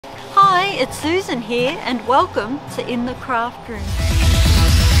Hi, it's Susan here and welcome to In the Craft Room.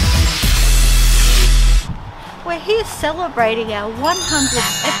 We're here celebrating our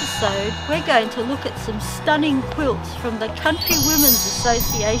 100th episode. We're going to look at some stunning quilts from the Country Women's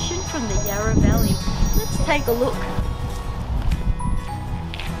Association from the Yarra Valley. Let's take a look.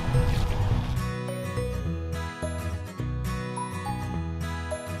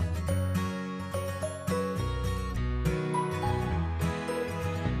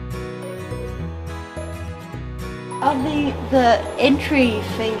 Are the entry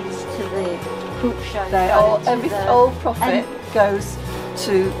fees to the quilt show? All profit goes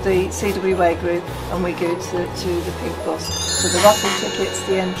to the CWA group, and we go to the Pink Bus. So the raffle tickets,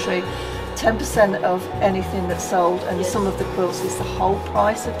 the entry, 10% of anything that's sold, and some of the quilts is the whole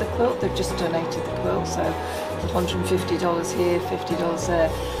price of the quilt. They've just donated the quilt, so it's $150 here, $50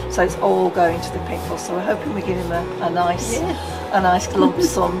 there. So it's all going to the Pink Bus. So we're hoping we give him a nice lump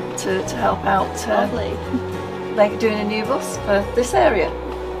sum to help out. Lovely. Doing a new bus for this area,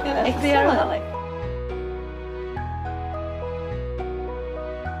 for the Yarra Valley.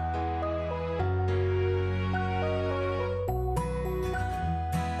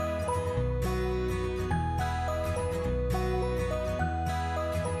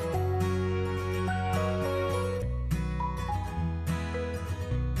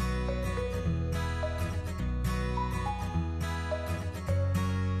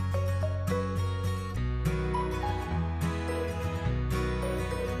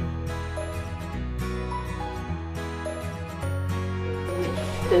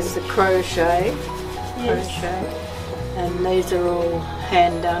 There's the crochet, and these are all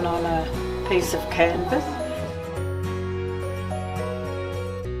hand done on a piece of canvas.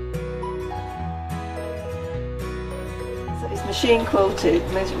 So it's machine quilted,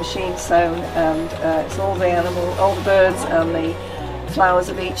 machine sewn, and it's all the all the birds and the flowers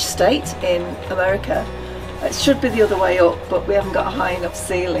of each state in America. It should be the other way up, but we haven't got a high enough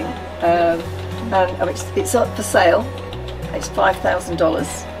ceiling, and it's up for sale. It's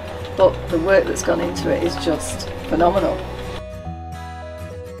 $5,000, but the work that's gone into it is just phenomenal.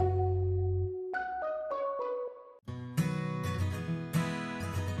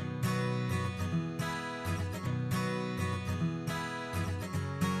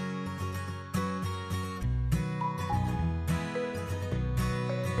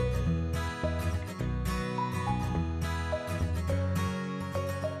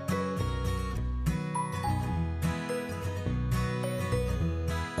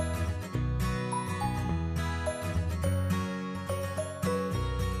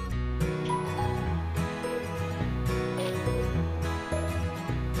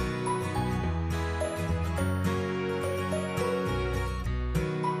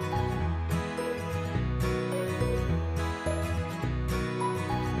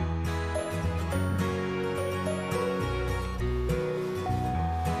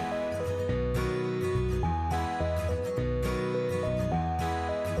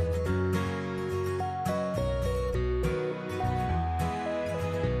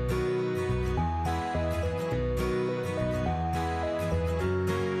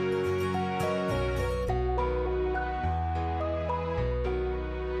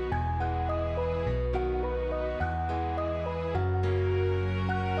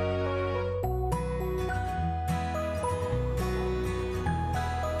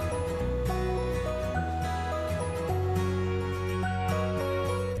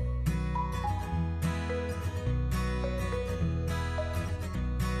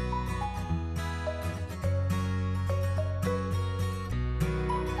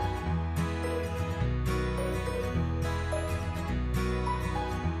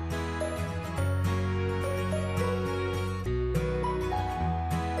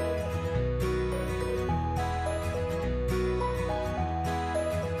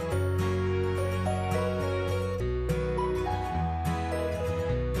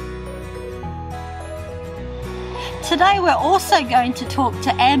 Today we're also going to talk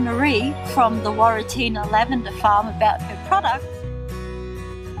to Anne-Marie from the Warratina Lavender Farm about her products.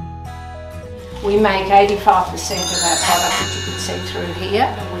 We make 85% of our product, which you can see through here.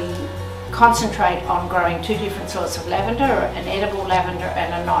 We concentrate on growing two different sorts of lavender, an edible lavender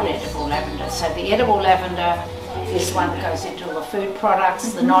and a non-edible lavender. So the edible lavender is one that goes into all the food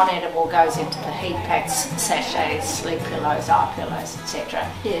products. The non-edible goes into the heat packs, sachets, sleep pillows, eye pillows, etc.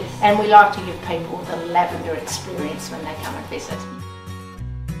 Yes. And we like to give people the lavender experience when they come and visit.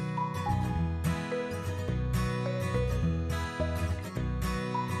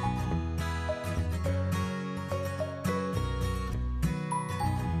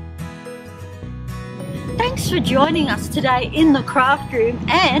 Thanks for joining us today in the craft room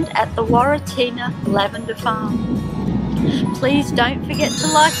and at the Warratina Lavender Farm. Please don't forget to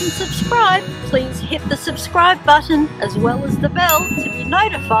like and subscribe. Please hit the subscribe button as well as the bell to be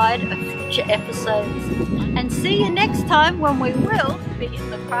notified of future episodes. And see you next time when we will be in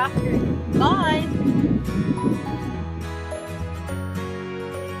the craft room. Bye!